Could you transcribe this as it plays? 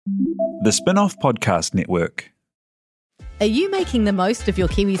The Spin-off Podcast Network. Are you making the most of your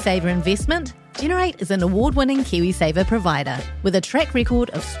KiwiSaver investment? Generate is an award-winning KiwiSaver provider with a track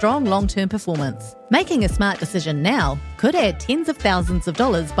record of strong long-term performance. Making a smart decision now could add tens of thousands of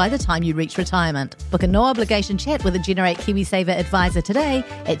dollars by the time you reach retirement. Book a no-obligation chat with a Generate KiwiSaver advisor today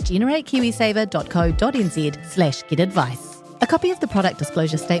at generatekiwisaver.co.nz/get-advice. A copy of the product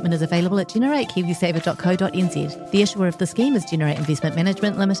disclosure statement is available at generatekiwisaver.co.nz. The issuer of the scheme is Generate Investment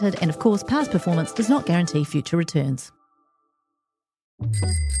Management Limited, and of course, past performance does not guarantee future returns.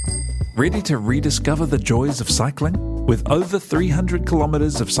 Ready to rediscover the joys of cycling? With over 300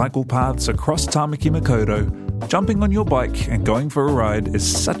 kilometres of cycle paths across Tāmaki Makaurau, jumping on your bike and going for a ride is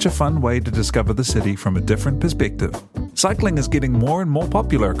such a fun way to discover the city from a different perspective. Cycling is getting more and more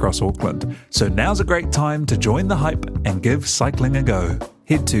popular across Auckland, so now's a great time to join the hype and give cycling a go.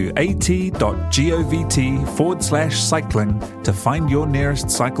 Head to at.govt/cycling to find your nearest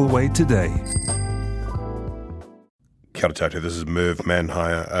cycleway today. Kia ora tātou, this is Merv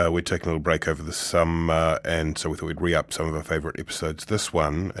Manhire. We're taking a little break over the summer, and so we thought we'd re-up some of our favourite episodes. This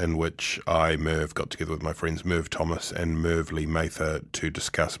one, in which I, Merv, got together with my friends Merv Thomas and Merv Lee Mather to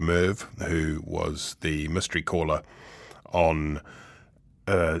discuss Merv, who was the mystery caller on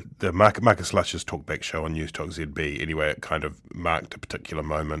the Marcus Lush's Talkback show on News Talk ZB. Anyway, it kind of marked a particular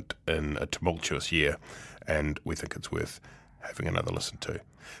moment in a tumultuous year, and we think it's worth having another listen to.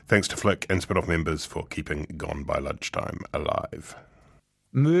 Thanks to Flick and Spin-off members for keeping Gone by Lunchtime alive.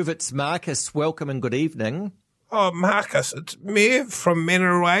 Merv, it's Marcus. Welcome and good evening. Oh, Marcus, it's Merv from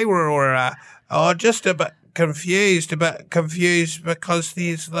Manorara. Just a bit confused because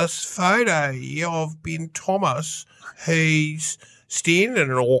there's this photo of Ben Thomas. He's standing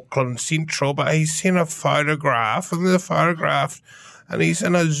in Auckland Central, but he's sent a photograph, and and he's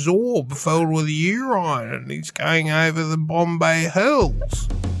in a Zorb filled with urine, and he's going over the Bombay Hills.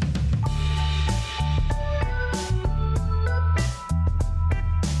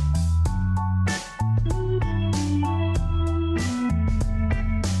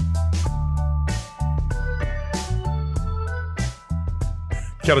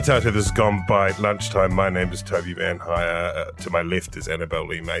 Kia ora tātou, this has Gone by Lunchtime. My name is Toby Manhire. To my left is Annabelle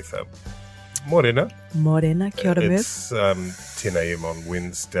Lee Mather. Morena. Morena, kia ora, Merv. It's 10 a.m. on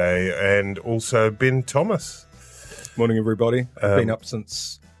Wednesday, and also Ben Thomas. Morning, everybody. I've been up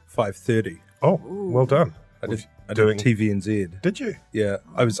since 5:30. Oh, well done. I did TVNZ. Did you? Yeah,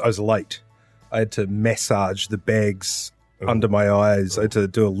 I was late. I had to massage the bags under my eyes. I had to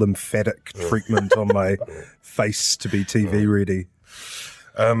do a lymphatic treatment on my face to be TV ready.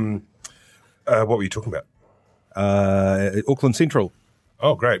 What were you talking about? Auckland Central.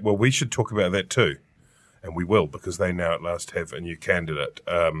 Oh, great. Well, we should talk about that too. And we will, because they now at last have a new candidate.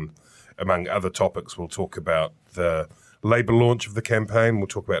 Among other topics, we'll talk about the Labour launch of the campaign. We'll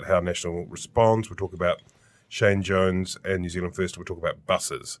talk about how National responds. We'll talk about Shane Jones and New Zealand First. We'll talk about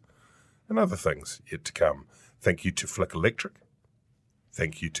buses and other things yet to come. Thank you to Flick Electric.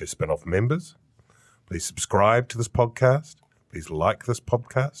 Thank you to Spin-off members. Please subscribe to this podcast. Please like this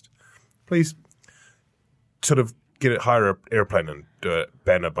podcast. Please sort of hire an airplane and do a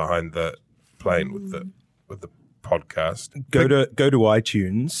banner behind the plane with the podcast. Go to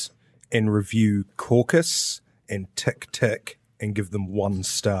iTunes and review Caucus and Tick Tick and give them 1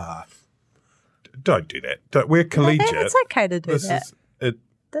 star. Don't do that. We're collegiate. It's okay to do that.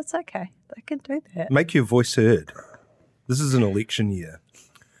 That's okay. They can do that. Make your voice heard. This is an election year.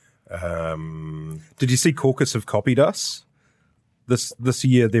 Did you see Caucus have copied us? This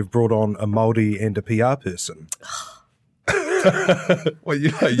year they've brought on a Māori and a PR person. Well,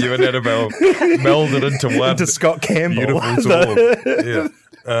 you and Annabelle melded into one. Into Scott Campbell. Beautiful sort.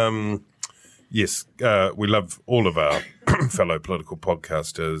 Yeah. Yes, we love all of our fellow political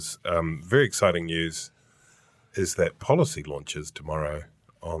podcasters. Very exciting news is that policy launches tomorrow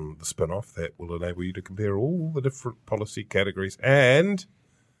on the Spin-off that will enable you to compare all the different policy categories and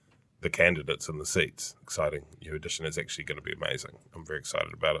the candidates in the seats. Exciting new edition. Is actually going to be amazing. I'm very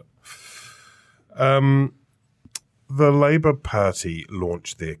excited about it. The Labour Party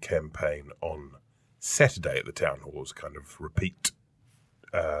launched their campaign on Saturday at the Town Hall. It was kind of repeat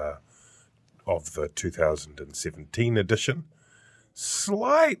of the 2017 edition.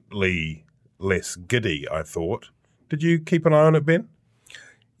 Slightly less giddy, I thought. Did you keep an eye on it, Ben?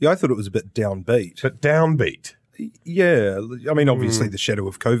 Yeah, I thought it was a bit downbeat. But downbeat? Yeah. I mean, obviously the shadow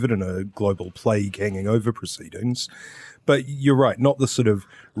of COVID and a global plague hanging over proceedings. But you're right, not the sort of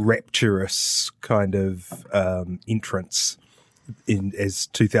rapturous kind of entrance as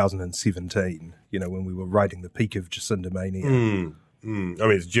 2017, when we were riding the peak of Jacinda mania. I mean,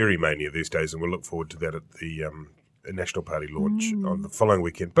 it's Jerry mania these days, and we'll look forward to that at the National Party launch on the following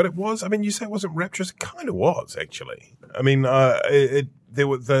weekend. But it was, I mean, you say it wasn't rapturous. It kind of was, actually. I mean, I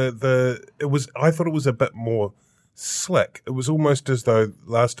thought it was a bit more slick. It was almost as though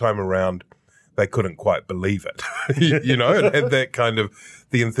last time around they couldn't quite believe it. You know, it had that kind of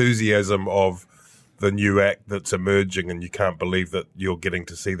the enthusiasm of the new act that's emerging, and you can't believe that you're getting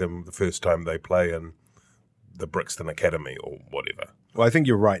to see them the first time they play in the Brixton Academy or whatever. Well, I think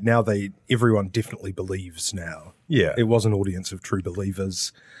you're right. Now everyone definitely believes now. Yeah. It was an audience of true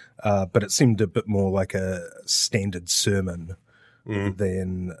believers, but it seemed a bit more like a standard sermon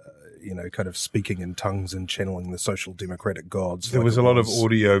than, kind of speaking in tongues and channeling the social democratic gods. There was a lot of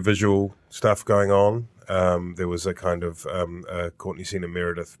audio-visual stuff going on. There was a kind of Courtney Sena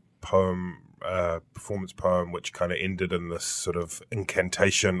Meredith performance poem, which kind of ended in this sort of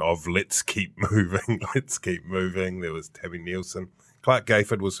incantation of "Let's keep moving, let's keep moving." There was Tammy Nielsen. Clark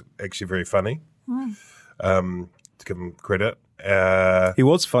Gayford was actually very funny. To give him credit, he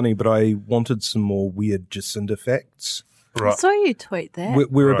was funny, but I wanted some more weird Jacinda facts. Right. I saw you tweet that.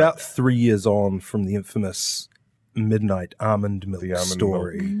 We're about 3 years on from the infamous midnight almond milk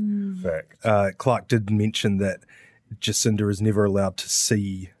story. Fact. Clark did mention that Jacinda is never allowed to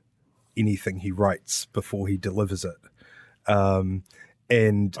see anything he writes before he delivers it.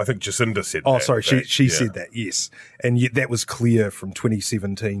 And I think Jacinda said that. Oh, sorry, she said that, yes. And yet that was clear from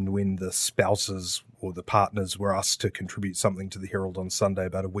 2017 when the spouses or the partners were asked to contribute something to the Herald on Sunday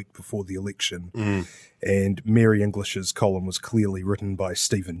about a week before the election. And Mary English's column was clearly written by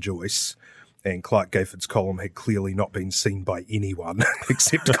Stephen Joyce, and Clark Gayford's column had clearly not been seen by anyone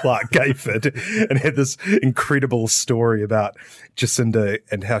except Clark Gayford, and had this incredible story about Jacinda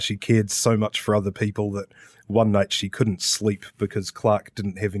and how she cared so much for other people that one night she couldn't sleep because Clark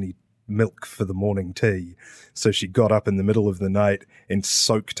didn't have any milk for the morning tea. So she got up in the middle of the night and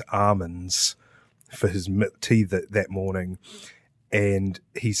soaked almonds for his tea that morning. And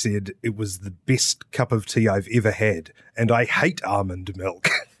he said, it was the best cup of tea I've ever had, and I hate almond milk.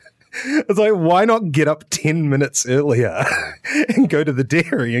 It's like, why not get up 10 minutes earlier and go to the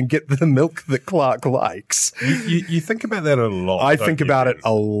dairy and get the milk that Clark likes? You think about that a lot. I think about it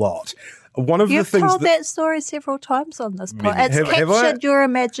a lot. One of You've the things told that story several times on this podcast. It's have captured your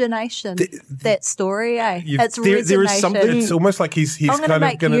imagination, that story, eh? It's resonated. There is something. It's almost like he's kind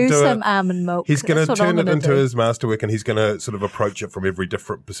of going to do some almond milk. He's going to turn it into his masterwork, and he's going to sort of approach it from every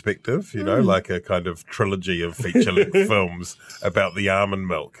different perspective. You know, like a kind of trilogy of feature-length films about the almond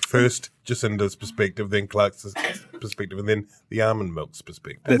milk. First, Jacinda's perspective, then Clark's perspective, and then the almond milk's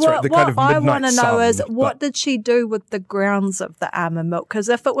perspective. That's right. The kind of I midnight want to know is, sun, what did she do with the grounds of the almond milk? Because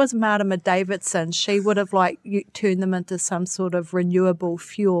if it was Martima Davidson, she would have turned them into some sort of renewable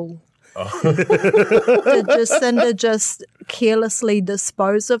fuel. Did Jacinda just carelessly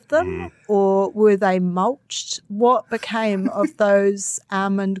dispose of them, or were they mulched? What became of those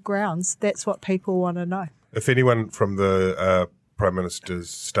almond grounds? That's what people want to know. If anyone from the Prime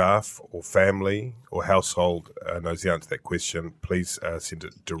Minister's staff or family or household knows the answer to that question, please send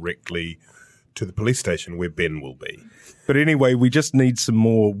it directly to the police station where Ben will be. But anyway, we just need some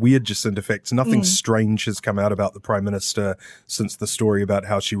more weird Jacinda facts. Nothing strange has come out about the Prime Minister since the story about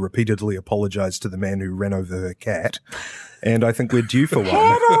how she repeatedly apologised to the man who ran over her cat. And I think we're due for one.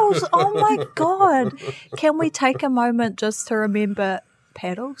 Paddles! Oh my God. Can we take a moment just to remember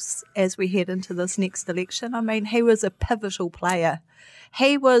Paddles as we head into this next election? I mean, he was a pivotal player.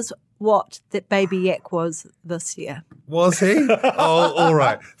 He was what that Baby Yak was this year. Was he? Oh, all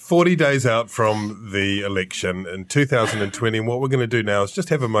right. 40 days out from the election in 2020. And what we're going to do now is just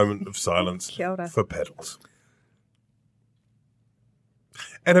have a moment of silence for Paddles.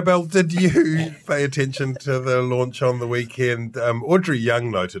 Annabelle, did you pay attention to the launch on the weekend? Audrey Young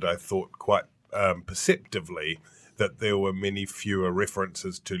noted, I thought, quite perceptively, that there were many fewer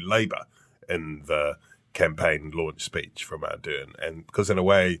references to Labour in the campaign launch speech from Ardern. And because in a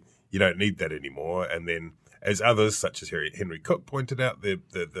way, you don't need that anymore. And then, as others, such as Henry Cook, pointed out,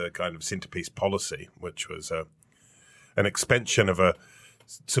 the kind of centrepiece policy, which was an expansion of a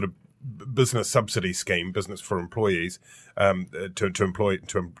sort of business subsidy scheme, business for employees,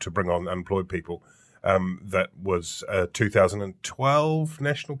 to bring on unemployed people. That was a 2012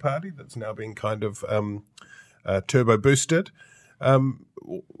 National Party that's now been kind of turbo boosted.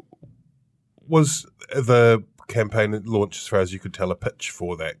 Was the campaign launch, as far as you could tell, a pitch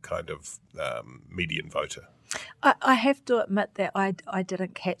for that kind of median voter? I have to admit that I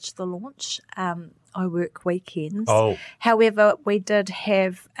didn't catch the launch. I work weekends. Oh. However, we did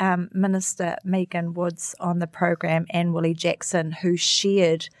have Minister Megan Woods on the program and Willie Jackson, who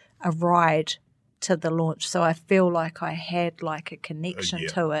shared a ride to the launch. So I feel like I had like a connection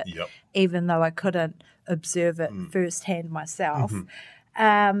to it, even though I couldn't observe it firsthand myself.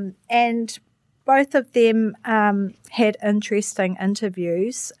 And both of them had interesting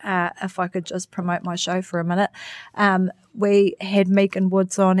interviews. If I could just promote my show for a minute. We had Megan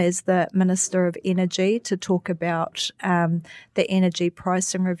Woods on as the Minister of Energy to talk about the energy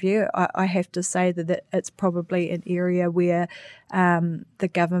pricing review. I have to say that it's probably an area where the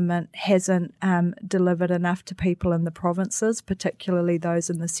government hasn't delivered enough to people in the provinces, particularly those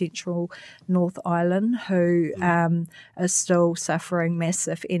in the central North Island who are still suffering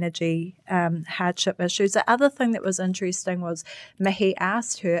massive energy hardship issues. The other thing that was interesting was Mihi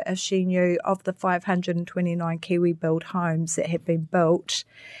asked her if she knew of the 529 Kiwi-built homes that had been built,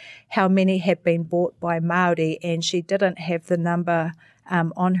 how many had been bought by Māori, and she didn't have the number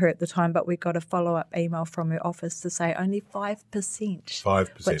on her at the time, but we got a follow-up email from her office to say only 5%.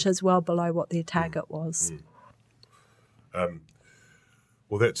 5%. Which is well below what their target was.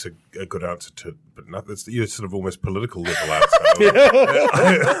 Well, that's a good answer to, but not, that's your sort of almost political level answer.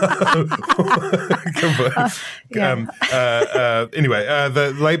 Anyway,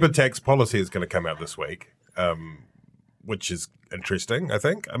 the Labour tax policy is going to come out this week, which is interesting, I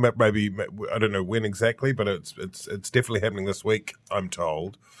think. Maybe I don't know when exactly, but it's definitely happening this week, I'm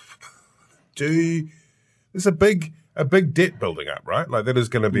told. There's a big debt building up, right? Like that is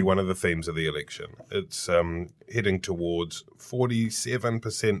going to be one of the themes of the election. It's heading towards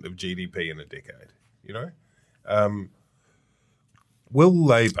 47% of GDP in a decade. You know, will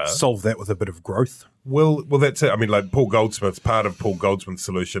Labour solve that with a bit of growth? Well, that's it. I mean, like Paul Goldsmith's part of Paul Goldsmith's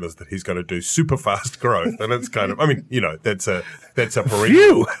solution is that he's going to do super fast growth, and it's kind of, I mean, you know, that's a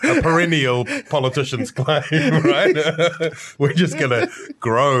perennial politician's claim, right? We're just going to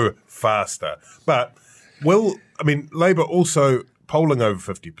grow faster, but Labour also polling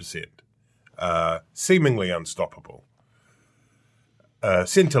over 50%, seemingly unstoppable.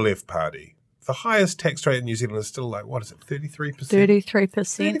 Centre-left party. The highest tax rate in New Zealand is still like, what is it, 33%?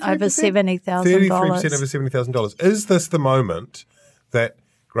 33% over $70,000. 33% over $70,000. Is this the moment that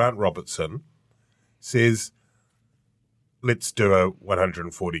Grant Robertson says, let's do a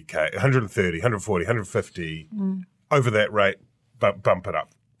 140K, 130, 140, 150, over that rate, bump it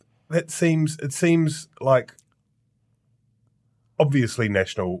up? It seems like obviously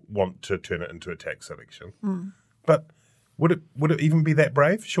National want to turn it into a tax election, but would it even be that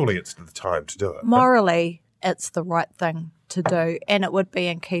brave? Surely it's the time to do it. Morally, it's the right thing to do, and it would be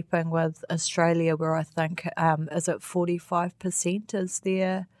in keeping with Australia, where I think is it 45% is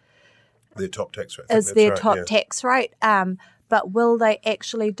their top tax rate. Is their top tax rate. But will they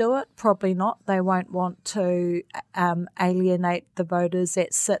actually do it? Probably not. They won't want to alienate the voters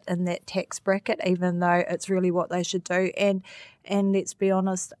that sit in that tax bracket, even though it's really what they should do. And let's be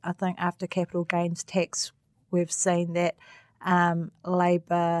honest, I think after capital gains tax, we've seen that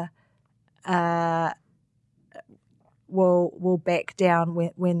Labour will back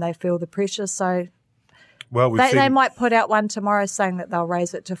down when they feel the pressure. So they might put out one tomorrow saying that they'll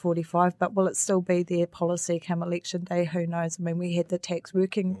raise it to 45, but will it still be their policy come election day? Who knows? I mean, we had the tax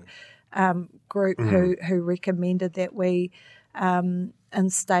working group who recommended that we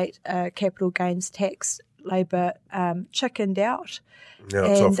instate a capital gains tax. Labour chickened out. Now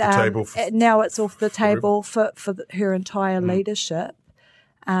it's off the table. Now it's off the table for her entire leadership.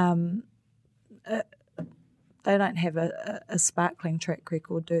 They don't have a sparkling track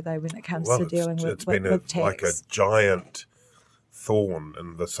record, do they, when it comes to dealing with tax? It's been like a giant thorn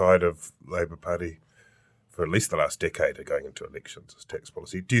in the side of Labour Party for at least the last decade of going into elections as tax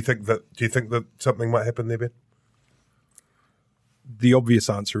policy. Do you think that something might happen there, Ben? The obvious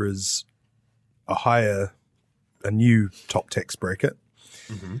answer is a new top tax bracket,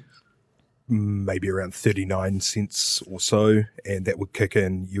 maybe around 39 cents or so, and that would kick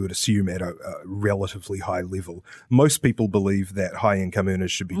in, you would assume, at a relatively high level. Most people believe that high income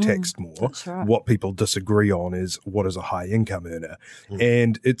earners should be taxed more. That's right. What people disagree on is what is a high income earner,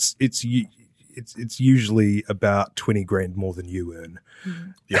 and it's usually about 20 grand more than you earn.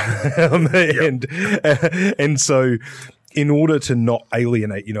 And so, in order to not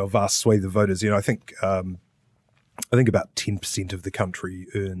alienate, a vast swathe of voters, I think about 10% of the country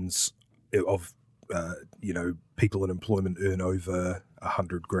earns people in employment earn over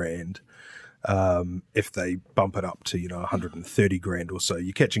 100 grand. If they bump it up to 130 grand or so,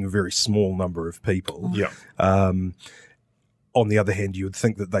 you're catching a very small number of people. On the other hand, you would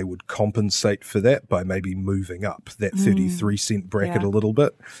think that they would compensate for that by maybe moving up that 33 cent bracket a little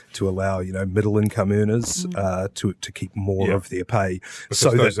bit to allow, middle income earners to keep more of their pay. Because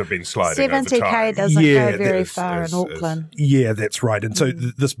so those have been sliding over 70K time. doesn't go very far in Auckland. Yeah, that's right. And so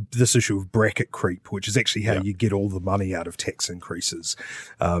this issue of bracket creep, which is actually how you get all the money out of tax increases.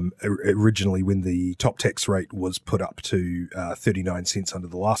 Originally, when the top tax rate was put up to 39 cents under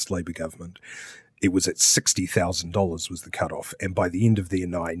the last Labour government, it was at $60,000 was the cutoff. And by the end of their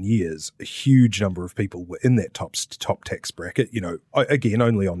 9 years, a huge number of people were in that top tax bracket, again,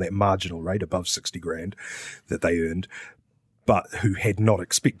 only on that marginal rate above 60 grand that they earned, but who had not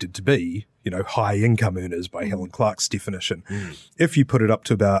expected to be, high income earners by Helen Clark's definition. If you put it up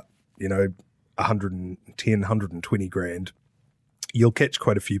to about, 110, 120 grand, you'll catch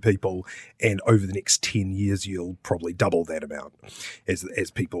quite a few people, and over the next 10 years, you'll probably double that amount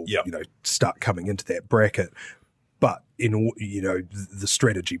as people, start coming into that bracket. But the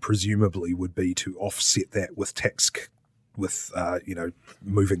strategy presumably would be to offset that with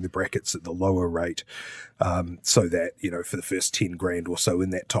moving the brackets at the lower rate, so that for the first 10 grand or so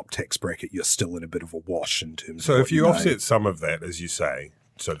in that top tax bracket, you're still in a bit of a wash in terms. So of if you offset some of that, as you say,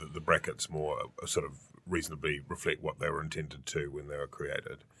 so that the brackets more sort of reasonably reflect what they were intended to when they were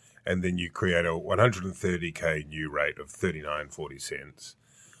created, and then you create a 130k new rate of 39.40 cents.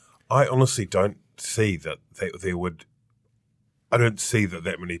 I honestly don't see that there would. I don't see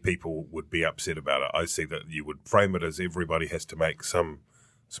that many people would be upset about it. I see that you would frame it as everybody has to make some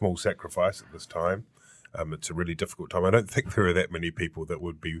small sacrifice at this time. It's a really difficult time. I don't think there are that many people that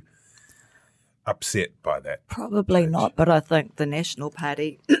would be upset by that. Probably not, but I think the National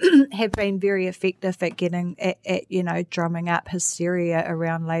Party have been very effective at getting at drumming up hysteria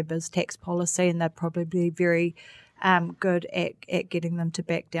around Labour's tax policy, and they're probably very good at getting them to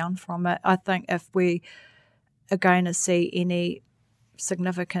back down from it. I think if we are going to see any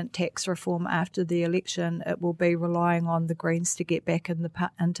significant tax reform after the election, it will be relying on the Greens to get back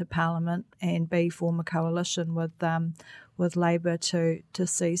into Parliament and form a coalition with Labour to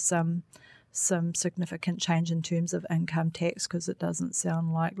see some significant change in terms of income tax, because it doesn't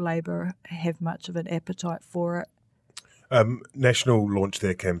sound like Labour have much of an appetite for it. National launched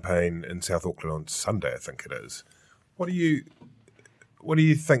their campaign in South Auckland on Sunday, I think it is. What do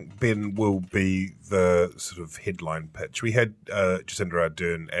you think, Ben, will be the sort of headline pitch? We had Jacinda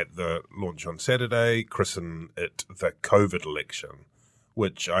Ardern at the launch on Saturday christen it the COVID election,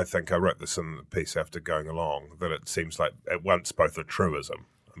 which I think I wrote this in the piece after going along, that it seems like at once both a truism.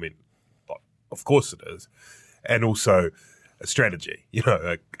 I mean, of course it is, and also a strategy,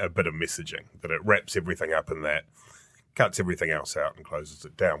 a bit of messaging, that it wraps everything up in that, cuts everything else out and closes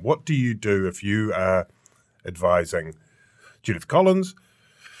it down. What do you do if you are advising Judith Collins,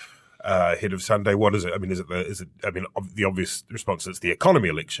 head of Sunday? What is it? I mean, the obvious response is the economy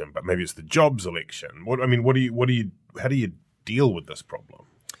election, but maybe it's the jobs election. How do you deal with this problem?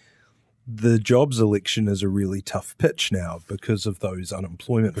 The jobs election is a really tough pitch now because of those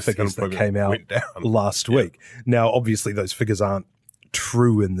unemployment figures that came out last week. Now, obviously, those figures aren't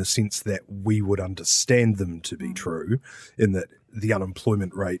true in the sense that we would understand them to be true, in that the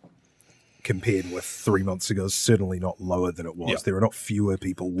unemployment rate compared with 3 months ago is certainly not lower than it was. There are not fewer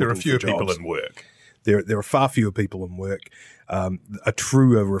people looking for jobs. There are fewer people in work. There are far fewer people in work. A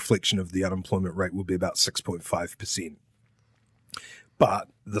truer reflection of the unemployment rate would be about 6.5%. But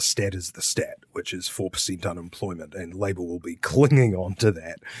the stat is the stat, which is 4% unemployment, and Labour will be clinging on to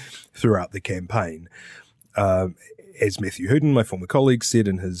that throughout the campaign. As Matthew Hooden, my former colleague, said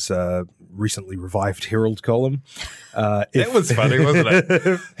in his recently revived Herald column. That was funny, wasn't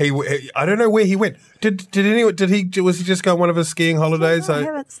it? I don't know where he went. Was he just go on one of his skiing holidays? I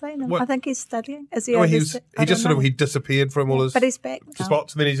haven't seen him. What? I think he's studying. Is he? He disappeared from all his. But he's back.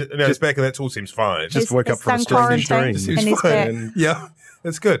 Spots, and then he's back, and that all seems fine. Just woke up from a strange dream. And he's back. Yeah,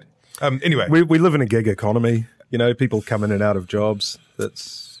 that's good. Anyway, we live in a gig economy. People come in and out of jobs.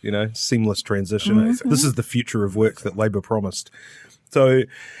 That's seamless transition. Mm-hmm. This is the future of work that Labour promised. So,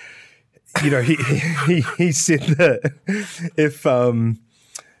 he said that if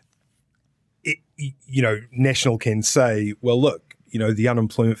National can say, well, look, the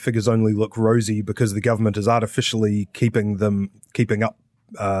unemployment figures only look rosy because the government is artificially keeping up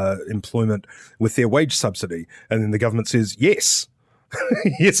employment with their wage subsidy, and then the government says yes.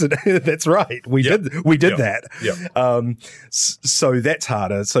 Yes, that's right. We did that. Yep. So that's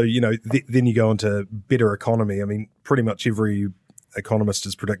harder. So, then you go into better economy. I mean, pretty much every economist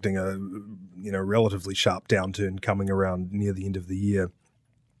is predicting a, relatively sharp downturn coming around near the end of the year,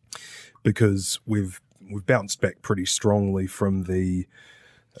 because we've bounced back pretty strongly from the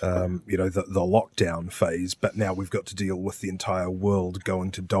the lockdown phase, but now we've got to deal with the entire world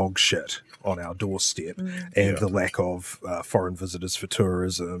going to dog shit on our doorstep and the lack of foreign visitors for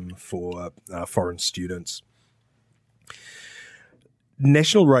tourism, for foreign students.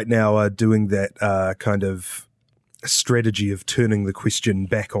 National right now are doing that kind of strategy of turning the question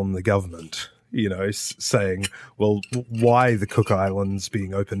back on the government. Saying, well, why the Cook Islands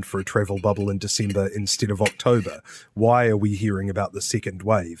being opened for a travel bubble in December instead of October? Why are we hearing about the second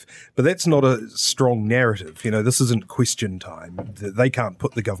wave? But that's not a strong narrative. This isn't question time. They can't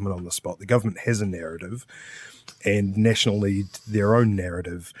put the government on the spot. The government has a narrative, and National need their own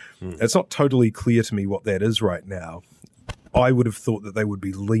narrative. It's not totally clear to me what that is right now. I would have thought that they would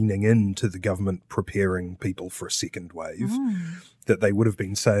be leaning into the government preparing people for a second wave, that they would have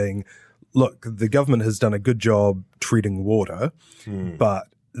been saying, look, the government has done a good job treading water, but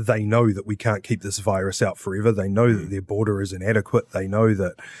they know that we can't keep this virus out forever. They know that their border is inadequate. They know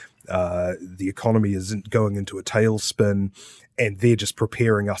that the economy isn't going into a tailspin, and they're just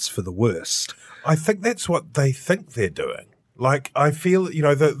preparing us for the worst. I think that's what they think they're doing. Like, I feel,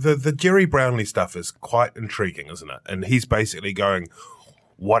 the Jerry Brownlee stuff is quite intriguing, isn't it? And he's basically going,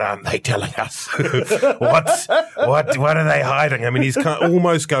 what aren't they telling us? What are they hiding? I mean, he's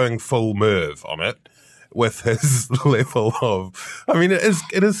almost going full Merv on it with his level of, I mean,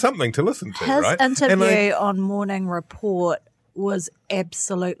 it is something to listen to, right? His interview on Morning Report was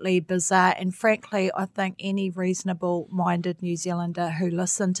absolutely bizarre. And frankly, I think any reasonable-minded New Zealander who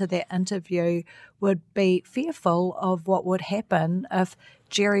listened to that interview would be fearful of what would happen if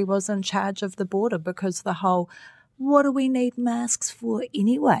Jerry was in charge of the border, because the whole, what do we need masks for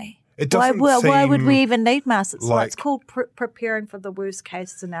anyway? Why would we even need masks? It's called preparing for the worst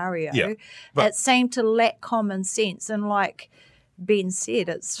case scenario. Yeah, it seemed to lack common sense, and like Ben said,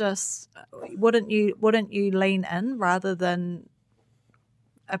 it's just wouldn't you lean in rather than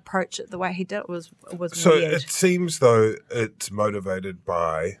approach it the way he did? It was so weird. It seems though it's motivated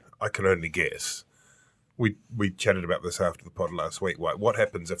by, I can only guess. We chatted about this after the pod last week. What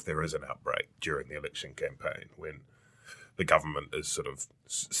happens if there is an outbreak during the election campaign when the government is sort of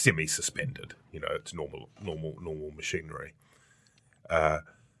semi-suspended? It's normal machinery.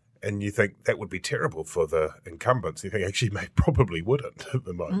 And you think that would be terrible for the incumbents. You think actually probably wouldn't at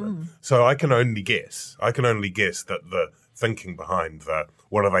the moment. So I can only guess. that the thinking behind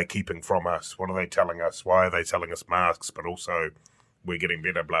what are they keeping from us? What are they telling us? Why are they telling us masks? But also we're getting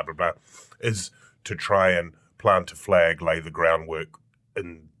better, blah, blah, blah, is to try and plant a flag, lay the groundwork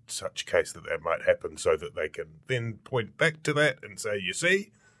in such case that might happen, so that they can then point back to that and say, you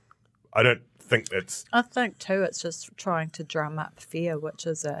see, I don't think that's... I think too it's just trying to drum up fear, which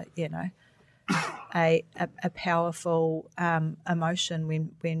is a powerful emotion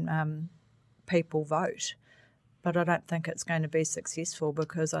when people vote. But I don't think it's going to be successful,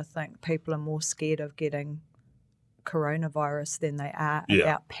 because I think people are more scared of getting coronavirus than they are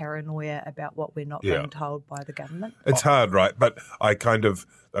about paranoia about what we're not being told by the government. It's hard, right? But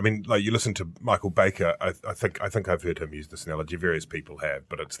you listen to Michael Baker. I think I've heard him use this analogy. Various people have,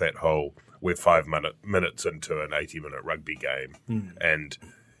 but it's that whole, we're 5 minutes into an 80-minute rugby game, and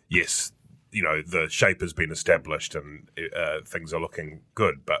yes, the shape has been established and things are looking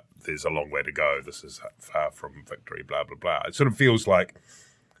good, but there's a long way to go. This is far from victory, blah, blah, blah. It sort of feels like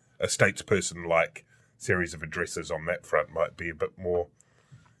a statesperson series of addresses on that front might be a bit more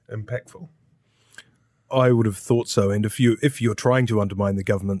impactful. I would have thought so. And if you're trying to undermine the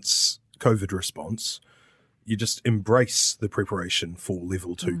government's COVID response, you just embrace the preparation for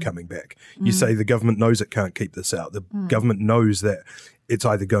level 2 coming back. You say the government knows it can't keep this out. The government knows that it's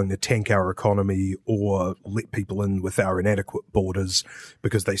either going to tank our economy or let people in with our inadequate borders,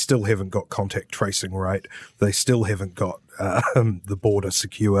 because they still haven't got contact tracing right. They still haven't got the border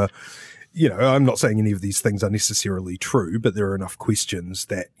secure. I'm not saying any of these things are necessarily true, but there are enough questions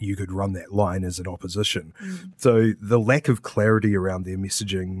that you could run that line as an opposition. So the lack of clarity around their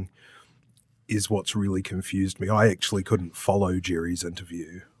messaging is what's really confused me. I actually couldn't follow Jerry's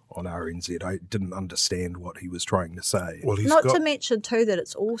interview on RNZ. I didn't understand what he was trying to say. Well, to mention too that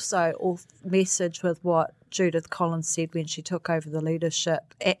it's also all messaged with what Judith Collins said when she took over the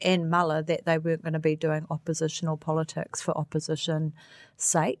leadership, and Muller, that they weren't going to be doing oppositional politics for opposition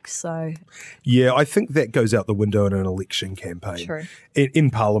sake. So yeah, I think that goes out the window in an election campaign. True.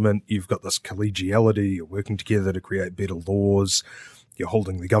 In Parliament, you've got this collegiality, you're working together to create better laws, you're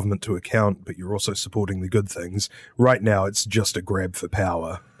holding the government to account, but you're also supporting the good things. Right now, it's just a grab for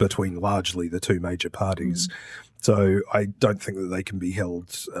power between largely the two major parties. So I don't think that they can be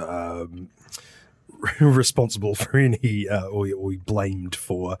held responsible for any or blamed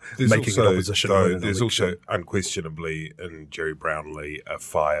for making an opposition win an There's election. also unquestionably in Jerry Brownlee a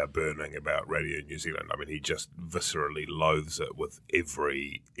fire burning about Radio New Zealand. I mean, he just viscerally loathes it with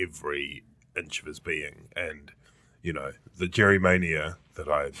every inch of his being. And, you know, the Jerry mania that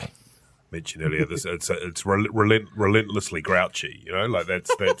I mentioned earlier, it's relentlessly grouchy, you know, like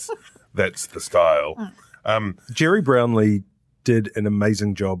that's the style. Jerry Brownlee did an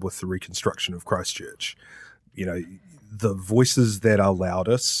amazing job with the reconstruction of Christchurch. You know, the voices that are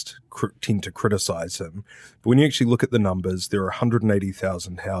loudest tend to criticise him. But when you actually look at the numbers, there are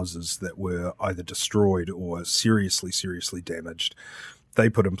 180,000 houses that were either destroyed or seriously damaged. They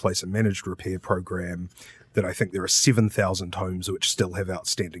put in place a managed repair program that I think there are 7,000 homes which still have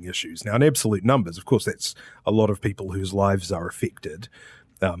outstanding issues. Now, in absolute numbers, of course, that's a lot of people whose lives are affected,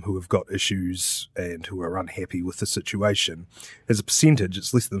 who have got issues and who are unhappy with the situation. As a percentage,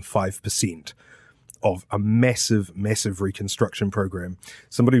 it's less than 5% of a massive reconstruction program.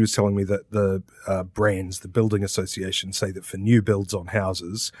 Somebody was telling me that the brands, the building associations, say that for new builds on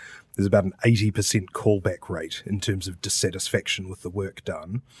houses, there's about an 80% callback rate in terms of dissatisfaction with the work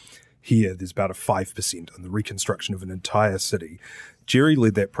done. Here, there's about a 5% on the reconstruction of an entire city. Jerry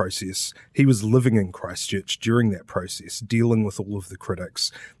led that process. He was living in Christchurch during that process, dealing with all of the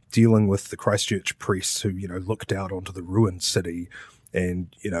critics, dealing with the Christchurch press who, you know, looked out onto the ruined city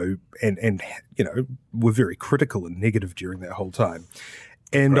and were very critical and negative during that whole time.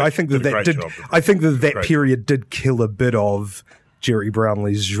 And I think that period did kill a bit of Jerry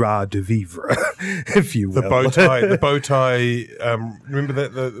Brownlee's joie de vivre, if you will. The bow tie. Remember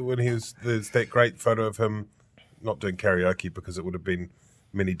that when there's that great photo of him not doing karaoke because it would have been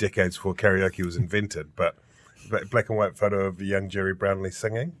many decades before karaoke was invented, but black and white photo of the young Jerry Brownlee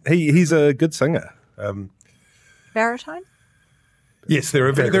singing. He's a good singer. Baritone? Yes, there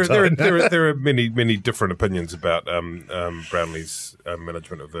are many different opinions about Brownlee's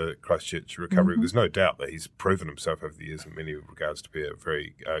management of the Christchurch recovery. There's no doubt that he's proven himself over the years in many regards to be a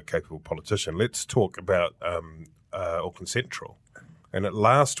very capable politician. Let's talk about Auckland Central. And at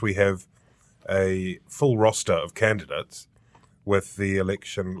last we have a full roster of candidates with the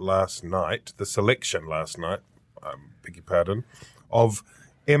selection last night, beg your pardon, of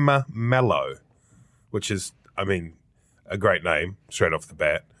Emma Mallow, which is, I mean, a great name straight off the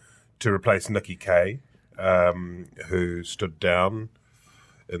bat, to replace Nikki Kay, who stood down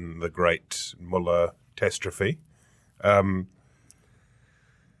in the great Muller catastrophe.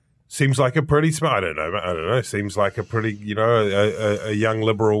 Seems like a pretty smart. I don't know. Seems like a pretty, a young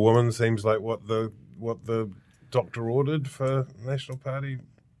liberal woman. Seems like what the doctor ordered for National Party.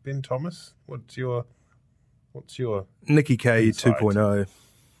 Ben Thomas, what's your Nikki Kay insight? 2.0.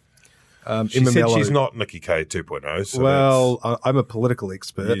 She Emma said Mallow. she's not Nikki Kay 2.0. So well, I'm a political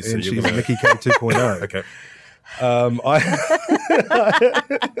expert, You- so and you're she's gonna- Nikki Kay 2.0. okay.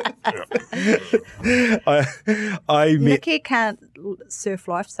 I met. Nikki can't surf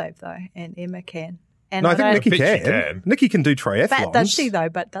lifesave though, and Emma can. And No, I think don't- Nikki bet she can. can. Nikki can do triathlons. But does she though?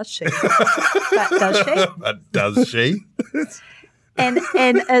 But does she? But does she? Does she? And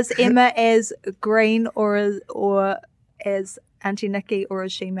is Emma as green or as Auntie Nikki, or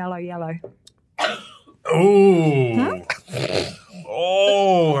is she mellow yellow? Oh.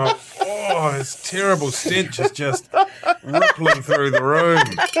 Oh, this terrible stench is just rippling through the room.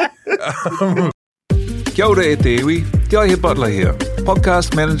 Kia ora e te iwi, Te Aihe Butler here,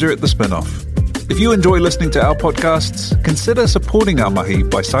 podcast manager at The Spinoff. If you enjoy listening to our podcasts, consider supporting our mahi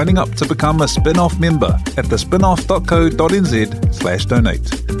by signing up to become a Spinoff member at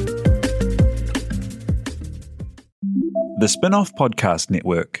thespinoff.co.nz/donate. The Spinoff Podcast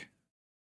Network.